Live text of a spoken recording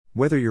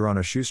Whether you're on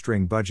a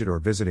shoestring budget or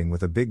visiting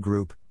with a big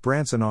group,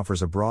 Branson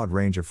offers a broad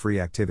range of free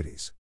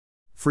activities.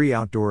 Free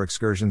outdoor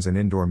excursions and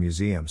indoor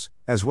museums,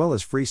 as well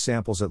as free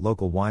samples at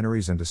local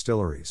wineries and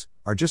distilleries,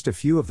 are just a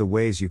few of the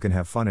ways you can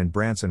have fun in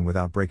Branson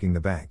without breaking the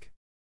bank.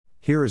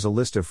 Here is a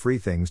list of free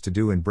things to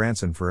do in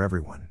Branson for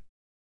everyone.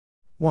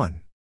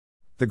 1.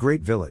 The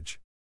Great Village.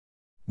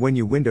 When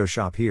you window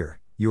shop here,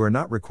 you are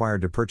not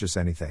required to purchase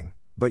anything,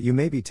 but you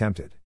may be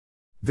tempted.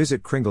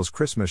 Visit Kringle's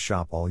Christmas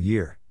shop all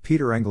year,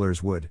 Peter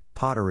Engler's wood,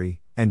 pottery,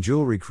 and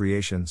jewelry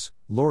creations,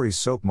 Laurie's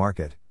Soap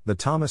Market, the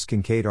Thomas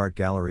Kincaid Art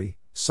Gallery,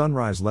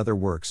 Sunrise Leather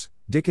Works,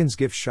 Dickens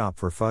Gift Shop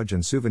for fudge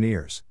and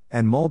souvenirs,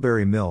 and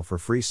Mulberry Mill for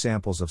free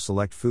samples of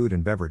select food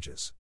and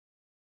beverages.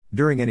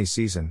 During any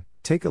season,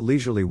 take a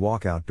leisurely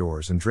walk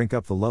outdoors and drink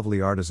up the lovely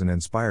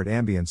artisan-inspired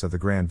ambience of the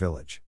Grand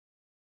Village.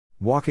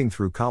 Walking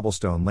through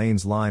cobblestone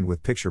lanes lined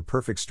with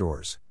picture-perfect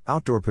stores,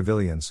 outdoor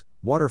pavilions,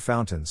 water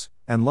fountains,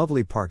 and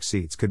lovely park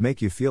seats could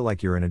make you feel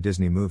like you're in a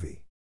Disney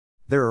movie.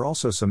 There are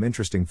also some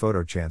interesting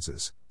photo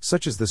chances,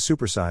 such as the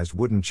supersized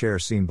wooden chair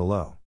seen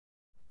below.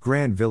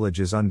 Grand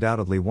Village is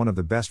undoubtedly one of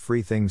the best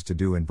free things to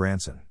do in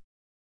Branson.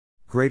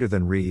 Greater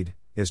than read,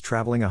 is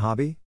traveling a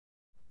hobby?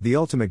 The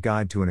ultimate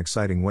guide to an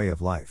exciting way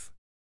of life.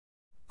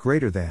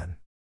 Greater than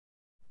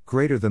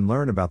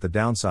learn about the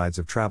downsides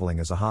of traveling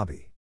as a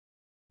hobby.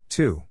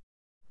 2.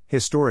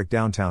 Historic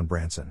downtown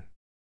Branson.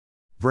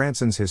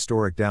 Branson's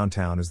historic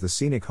downtown is the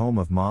scenic home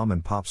of mom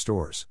and pop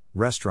stores,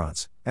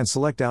 restaurants, and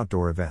select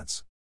outdoor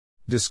events.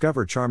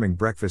 Discover charming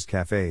breakfast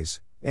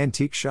cafes,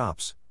 antique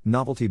shops,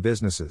 novelty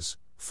businesses,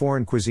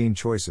 foreign cuisine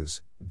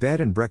choices,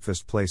 bed and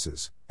breakfast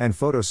places, and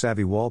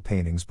photo-savvy wall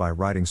paintings by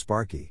riding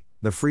Sparky,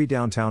 the free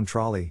downtown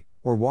trolley,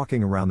 or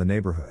walking around the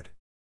neighborhood.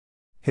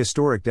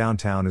 Historic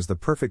downtown is the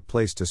perfect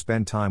place to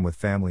spend time with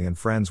family and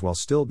friends while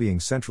still being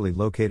centrally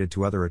located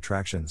to other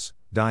attractions,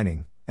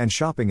 dining, and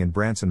shopping in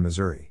Branson,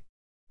 Missouri.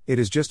 It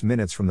is just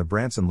minutes from the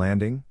Branson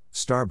Landing,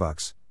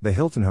 Starbucks, the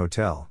Hilton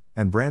Hotel,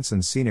 and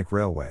Branson's Scenic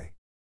Railway.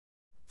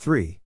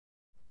 3.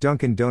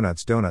 Dunkin'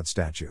 Donuts Donut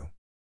Statue.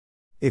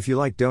 If you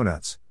like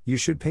donuts, you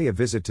should pay a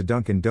visit to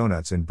Dunkin'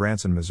 Donuts in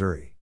Branson,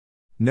 Missouri.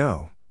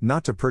 No,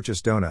 not to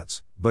purchase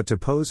donuts, but to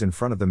pose in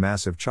front of the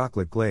massive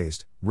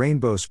chocolate-glazed,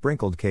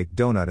 rainbow-sprinkled cake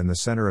donut in the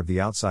center of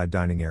the outside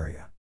dining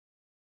area.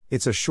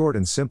 It's a short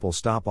and simple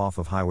stop off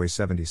of Highway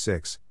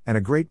 76, and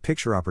a great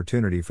picture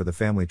opportunity for the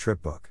family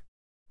trip book.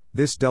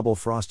 This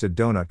double-frosted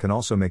donut can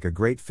also make a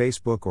great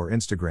Facebook or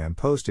Instagram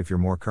post if you're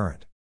more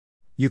current.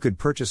 You could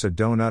purchase a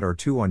donut or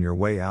two on your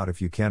way out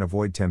if you can't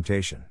avoid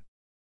temptation.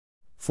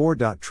 4.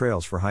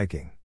 Trails for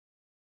hiking.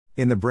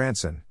 In the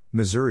Branson,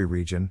 Missouri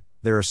region,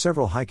 there are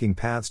several hiking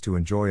paths to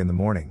enjoy in the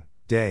morning,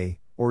 day,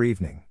 or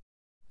evening.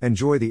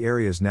 Enjoy the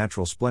area's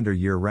natural splendor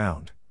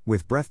year-round,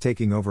 with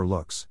breathtaking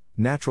overlooks,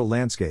 natural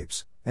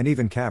landscapes, and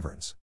even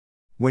caverns.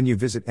 When you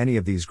visit any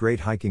of these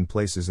great hiking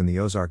places in the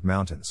Ozark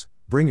Mountains,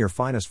 bring your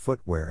finest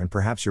footwear and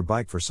perhaps your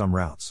bike for some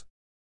routes.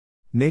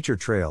 Nature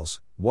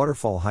trails,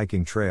 Waterfall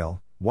Hiking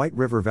Trail, White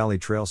River Valley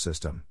Trail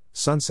System,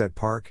 Sunset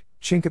Park,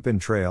 Chinkapin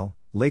Trail,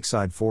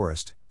 Lakeside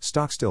Forest,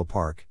 Stockstill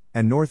Park,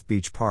 and North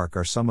Beach Park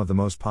are some of the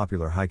most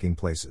popular hiking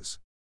places.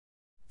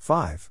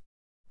 5.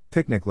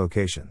 Picnic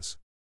locations.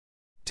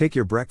 Take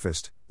your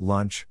breakfast,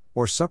 lunch,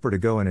 or supper to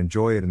go and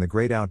enjoy it in the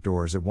great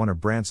outdoors at one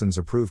of Branson's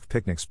approved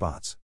picnic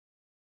spots.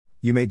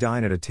 You may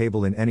dine at a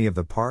table in any of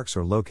the parks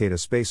or locate a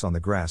space on the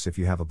grass if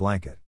you have a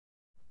blanket.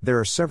 There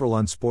are several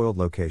unspoiled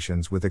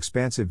locations with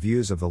expansive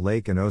views of the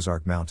lake and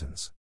Ozark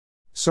Mountains.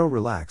 So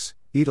relax,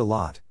 eat a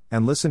lot,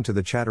 and listen to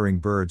the chattering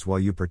birds while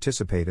you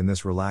participate in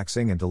this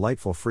relaxing and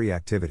delightful free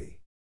activity.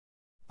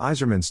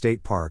 Iserman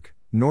State Park,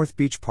 North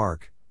Beach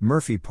Park,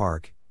 Murphy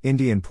Park,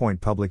 Indian Point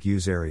Public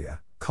Use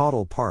Area,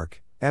 Caudle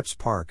Park, Epps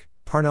Park,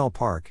 Parnell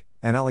Park,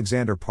 and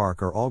Alexander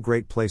Park are all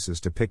great places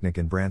to picnic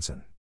in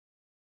Branson.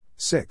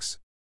 6.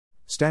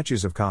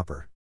 Statues of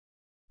Copper.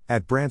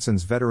 At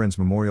Branson's Veterans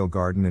Memorial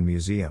Garden and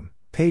Museum,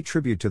 pay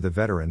tribute to the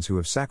veterans who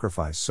have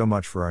sacrificed so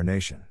much for our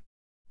nation.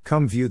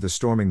 Come view the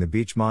Storming the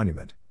Beach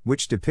Monument,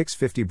 which depicts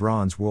 50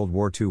 bronze World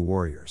War II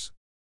warriors.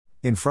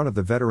 In front of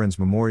the Veterans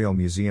Memorial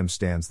Museum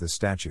stands this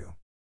statue.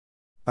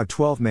 A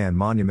 12-man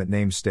monument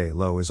named Stay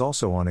Low is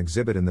also on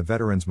exhibit in the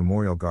Veterans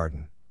Memorial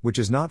Garden, which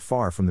is not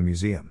far from the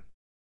museum.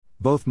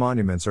 Both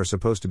monuments are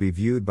supposed to be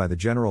viewed by the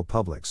general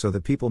public so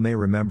that people may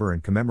remember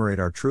and commemorate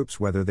our troops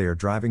whether they are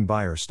driving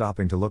by or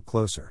stopping to look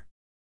closer.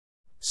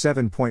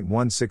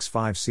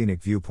 7.165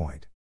 Scenic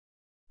Viewpoint.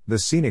 The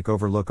scenic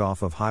overlook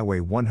off of Highway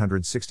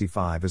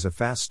 165 is a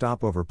fast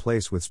stopover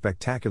place with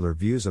spectacular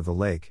views of the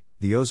lake,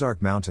 the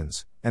Ozark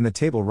Mountains, and the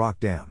Table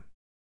Rock Dam.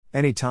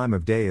 Any time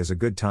of day is a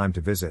good time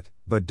to visit,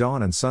 but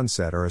dawn and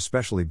sunset are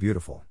especially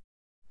beautiful.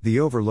 The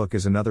overlook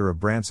is another of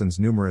Branson's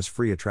numerous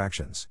free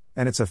attractions,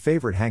 and it's a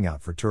favorite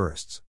hangout for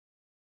tourists.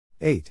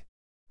 8.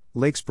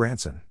 Lakes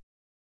Branson.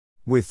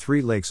 With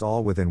 3 lakes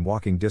all within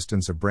walking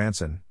distance of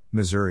Branson,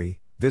 Missouri,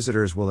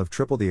 visitors will have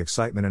triple the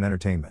excitement and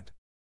entertainment.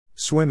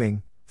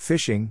 Swimming,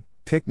 fishing,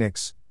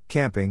 picnics,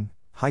 camping,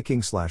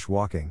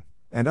 hiking/walking,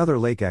 and other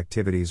lake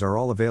activities are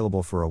all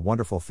available for a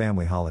wonderful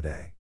family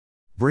holiday.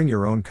 Bring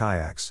your own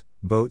kayaks,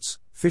 boats,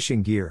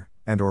 fishing gear,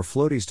 and/or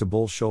floaties to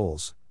Bull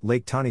Shoals,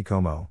 Lake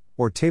Tanicomo,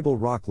 or Table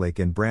Rock Lake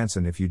in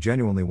Branson if you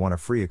genuinely want a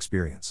free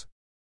experience.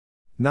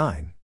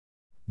 9.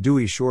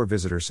 Dewey Shore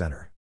Visitor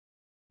Center.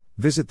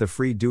 Visit the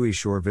free Dewey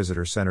Shore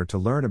Visitor Center to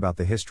learn about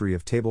the history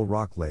of Table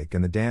Rock Lake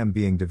and the dam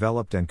being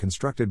developed and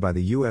constructed by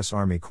the U.S.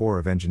 Army Corps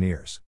of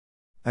Engineers.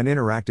 An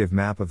interactive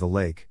map of the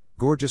lake,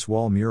 gorgeous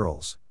wall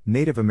murals,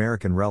 Native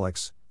American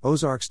relics,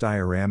 Ozarks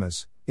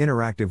dioramas,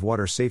 interactive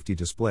water safety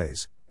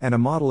displays, and a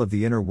model of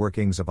the inner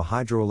workings of a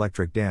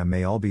hydroelectric dam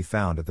may all be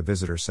found at the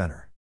Visitor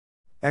Center.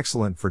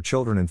 Excellent for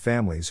children and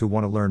families who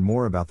want to learn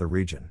more about the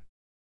region.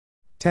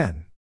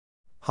 10.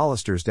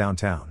 Hollister's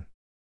Downtown.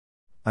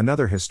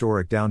 Another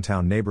historic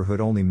downtown neighborhood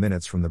only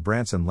minutes from the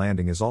Branson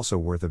Landing is also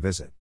worth a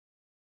visit.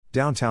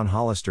 Downtown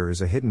Hollister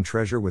is a hidden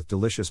treasure with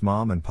delicious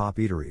mom and pop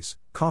eateries,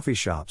 coffee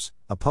shops,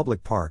 a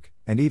public park,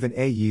 and even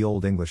a ye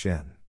olde English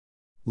inn.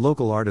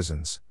 Local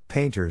artisans,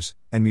 painters,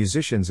 and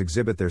musicians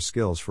exhibit their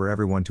skills for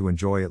everyone to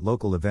enjoy at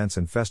local events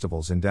and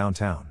festivals in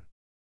downtown.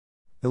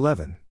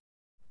 11.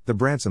 The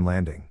Branson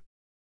Landing.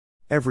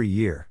 Every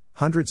year,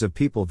 hundreds of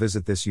people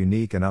visit this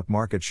unique and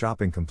upmarket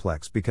shopping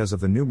complex because of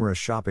the numerous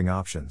shopping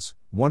options,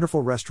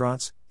 wonderful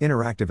restaurants,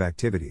 interactive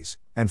activities,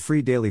 and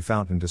free daily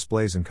fountain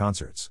displays and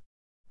concerts.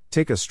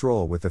 Take a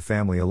stroll with the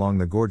family along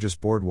the gorgeous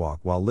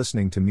boardwalk while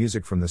listening to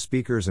music from the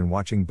speakers and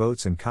watching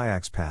boats and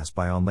kayaks pass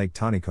by on Lake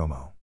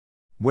Tanicomo.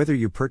 Whether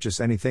you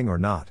purchase anything or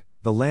not,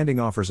 the landing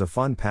offers a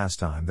fun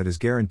pastime that is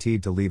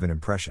guaranteed to leave an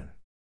impression.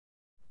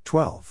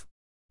 12.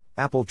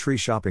 Apple Tree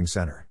Shopping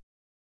Center.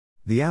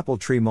 The Apple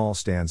Tree Mall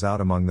stands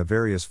out among the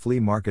various flea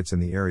markets in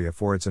the area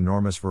for its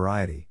enormous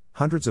variety,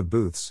 hundreds of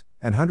booths,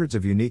 and hundreds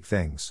of unique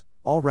things,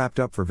 all wrapped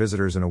up for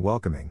visitors in a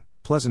welcoming,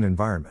 pleasant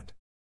environment.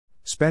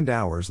 Spend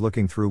hours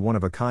looking through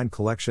one-of-a-kind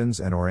collections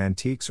and/or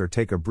antiques, or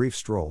take a brief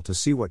stroll to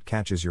see what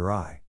catches your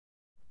eye.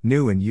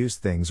 New and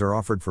used things are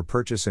offered for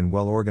purchase in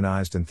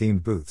well-organized and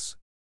themed booths.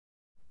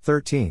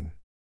 13.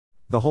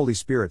 The Holy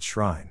Spirit's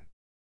Shrine.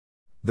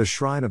 The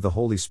Shrine of the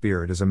Holy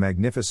Spirit is a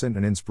magnificent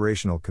and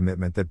inspirational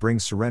commitment that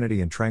brings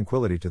serenity and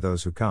tranquility to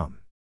those who come.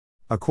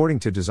 According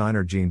to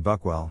designer Jean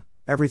Buckwell,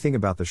 everything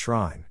about the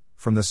shrine,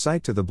 from the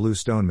site to the blue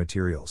stone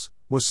materials,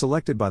 was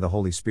selected by the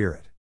Holy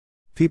Spirit.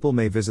 People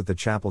may visit the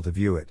chapel to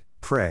view it,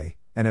 pray,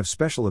 and have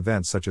special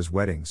events such as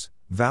weddings,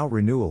 vow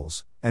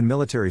renewals, and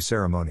military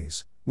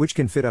ceremonies, which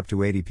can fit up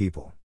to 80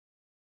 people.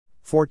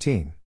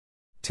 14.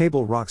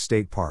 Table Rock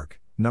State Park,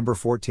 number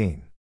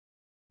 14.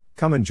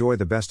 Come enjoy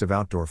the best of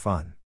outdoor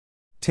fun.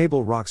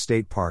 Table Rock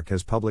State Park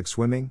has public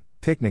swimming,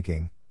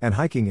 picnicking, and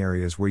hiking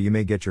areas where you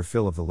may get your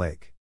fill of the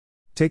lake.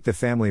 Take the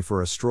family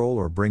for a stroll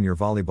or bring your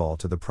volleyball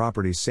to the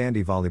property's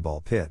sandy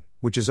volleyball pit,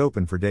 which is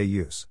open for day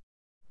use.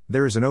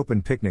 There is an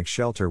open picnic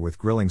shelter with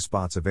grilling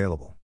spots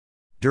available.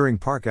 During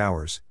park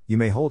hours, you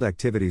may hold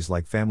activities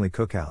like family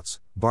cookouts,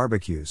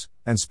 barbecues,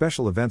 and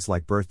special events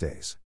like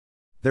birthdays.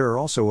 There are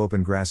also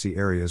open grassy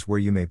areas where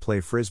you may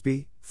play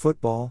frisbee,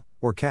 football,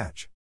 or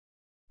catch.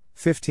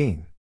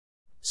 15.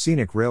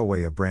 Scenic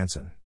Railway of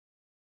Branson.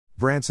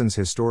 Branson's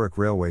historic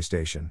railway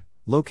station,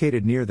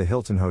 located near the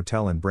Hilton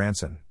Hotel in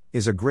Branson,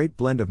 is a great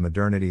blend of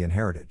modernity and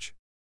heritage.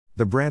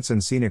 The Branson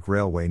Scenic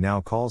Railway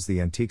now calls the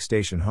antique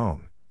station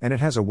home, and it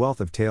has a wealth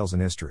of tales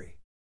and history.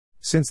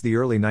 Since the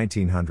early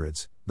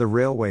 1900s, the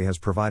railway has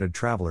provided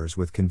travelers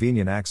with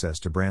convenient access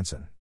to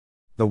Branson.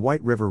 The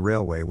White River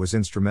Railway was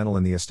instrumental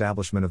in the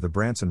establishment of the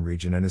Branson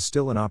region and is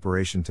still in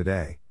operation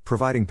today,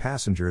 providing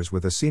passengers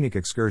with a scenic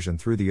excursion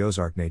through the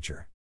Ozark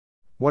nature.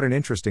 What an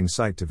interesting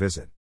site to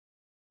visit.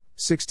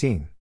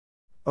 16.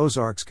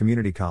 Ozarks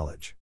Community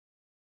College.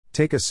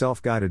 Take a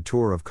self-guided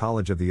tour of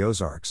College of the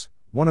Ozarks,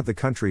 one of the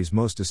country's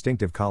most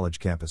distinctive college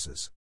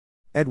campuses.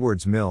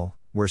 Edwards Mill,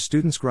 where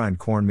students grind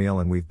cornmeal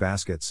and weave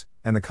baskets,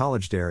 and the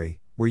College Dairy,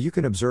 where you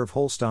can observe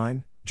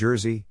Holstein,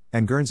 Jersey,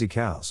 and Guernsey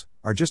cows,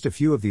 are just a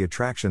few of the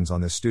attractions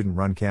on this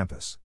student-run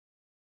campus.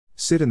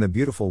 Sit in the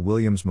beautiful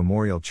Williams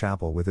Memorial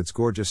Chapel with its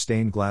gorgeous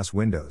stained glass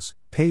windows,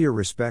 pay your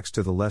respects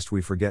to the Lest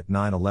We Forget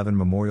 9/11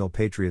 Memorial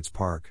Patriots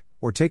Park,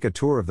 or take a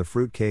tour of the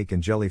fruitcake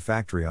and jelly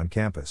factory on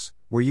campus,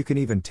 where you can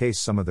even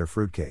taste some of their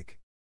fruitcake.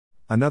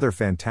 Another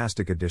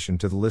fantastic addition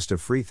to the list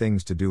of free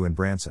things to do in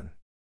Branson.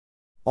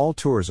 All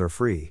tours are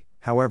free,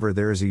 however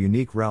there is a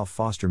unique Ralph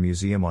Foster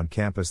Museum on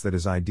campus that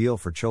is ideal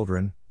for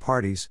children,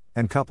 parties,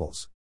 and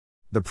couples.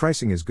 The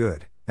pricing is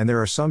good, and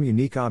there are some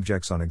unique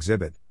objects on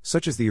exhibit,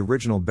 such as the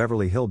original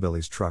Beverly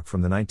Hillbillies truck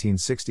from the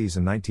 1960s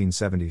and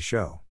 1970s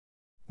show.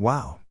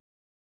 Wow!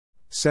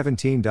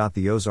 17.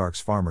 The Ozarks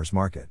Farmers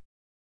Market.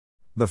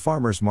 The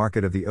Farmers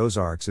Market of the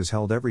Ozarks is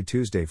held every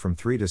Tuesday from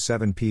 3 to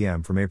 7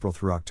 p.m. from April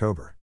through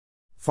October.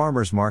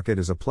 Farmers Market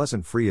is a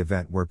pleasant free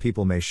event where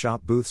people may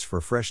shop booths for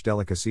fresh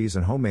delicacies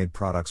and homemade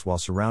products while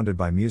surrounded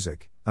by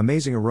music,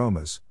 amazing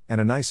aromas,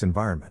 and a nice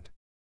environment.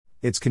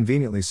 It's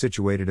conveniently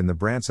situated in the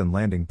Branson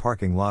Landing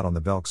parking lot on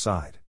the Belk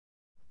side.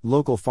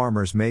 Local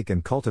farmers make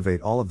and cultivate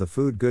all of the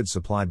food goods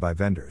supplied by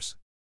vendors.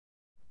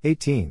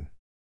 18.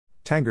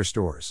 Tanger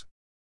Stores.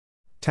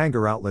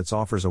 Tanger Outlets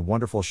offers a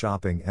wonderful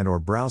shopping and/or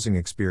browsing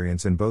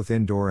experience in both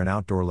indoor and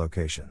outdoor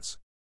locations.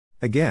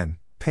 Again,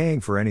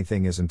 Paying for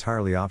anything is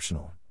entirely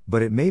optional,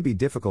 but it may be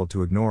difficult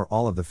to ignore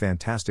all of the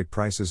fantastic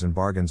prices and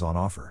bargains on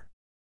offer.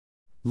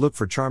 Look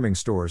for charming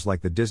stores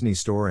like the Disney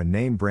Store and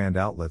name brand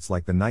outlets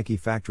like the Nike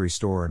Factory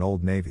Store and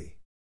Old Navy.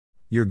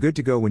 You're good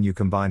to go when you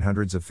combine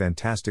hundreds of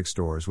fantastic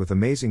stores with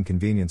amazing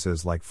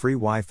conveniences like free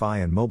Wi-Fi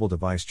and mobile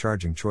device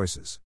charging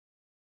choices.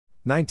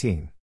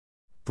 19.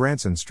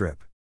 Branson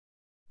Strip.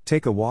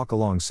 Take a walk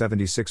along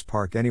 76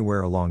 Park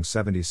anywhere along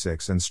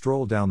 76 and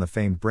stroll down the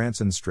famed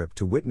Branson Strip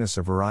to witness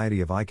a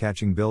variety of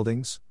eye-catching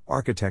buildings,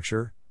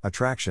 architecture,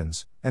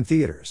 attractions, and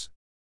theaters.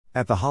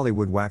 At the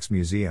Hollywood Wax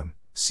Museum,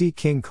 see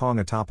King Kong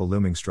atop a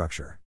looming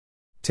structure.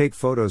 Take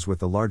photos with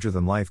the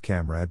larger-than-life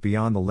camera at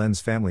Beyond the Lens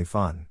Family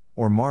Fun,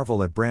 or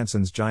marvel at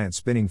Branson's giant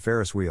spinning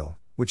Ferris wheel,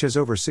 which has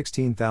over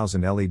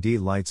 16,000 LED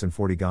lights and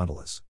 40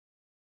 gondolas.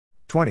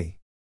 20.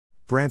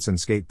 Branson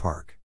Skate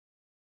Park.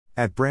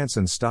 At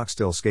Branson's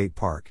Stockstill Skate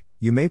Park,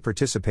 you may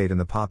participate in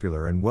the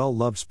popular and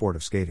well-loved sport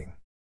of skating.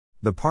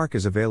 The park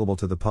is available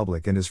to the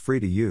public and is free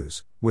to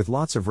use, with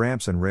lots of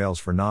ramps and rails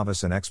for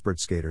novice and expert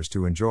skaters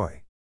to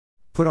enjoy.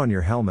 Put on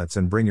your helmets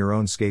and bring your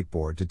own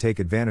skateboard to take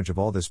advantage of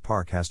all this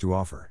park has to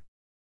offer.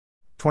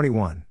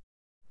 21.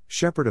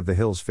 Shepherd of the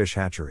Hills Fish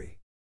Hatchery.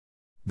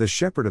 The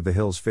Shepherd of the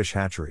Hills Fish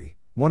Hatchery,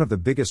 one of the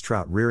biggest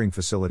trout rearing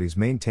facilities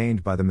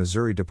maintained by the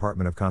Missouri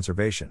Department of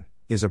Conservation,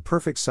 is a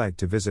perfect site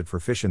to visit for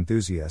fish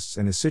enthusiasts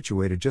and is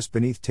situated just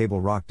beneath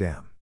Table Rock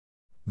Dam.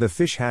 The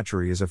fish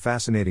hatchery is a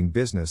fascinating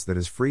business that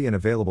is free and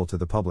available to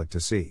the public to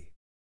see.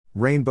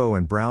 Rainbow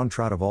and brown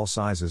trout of all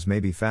sizes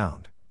may be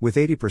found, with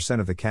 80%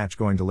 of the catch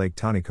going to Lake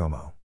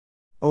Taneycomo.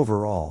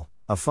 Overall,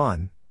 a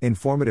fun,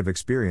 informative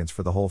experience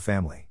for the whole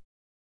family.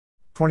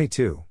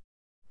 22.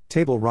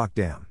 Table Rock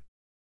Dam.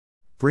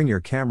 Bring your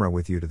camera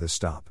with you to the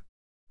stop.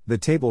 The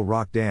Table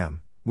Rock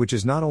Dam, which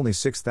is not only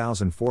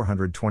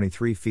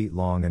 6,423 feet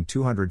long and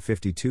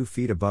 252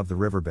 feet above the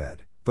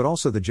riverbed, but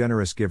also the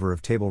generous giver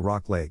of Table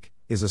Rock Lake,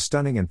 is a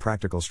stunning and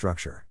practical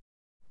structure.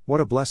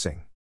 What a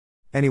blessing!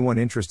 Anyone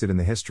interested in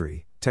the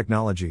history,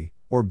 technology,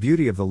 or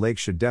beauty of the lake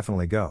should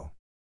definitely go.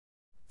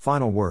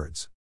 Final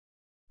words.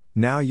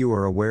 Now you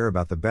are aware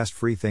about the best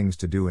free things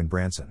to do in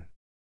Branson.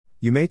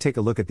 You may take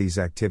a look at these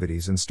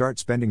activities and start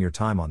spending your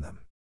time on them.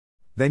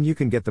 Then you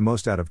can get the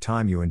most out of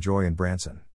time you enjoy in Branson.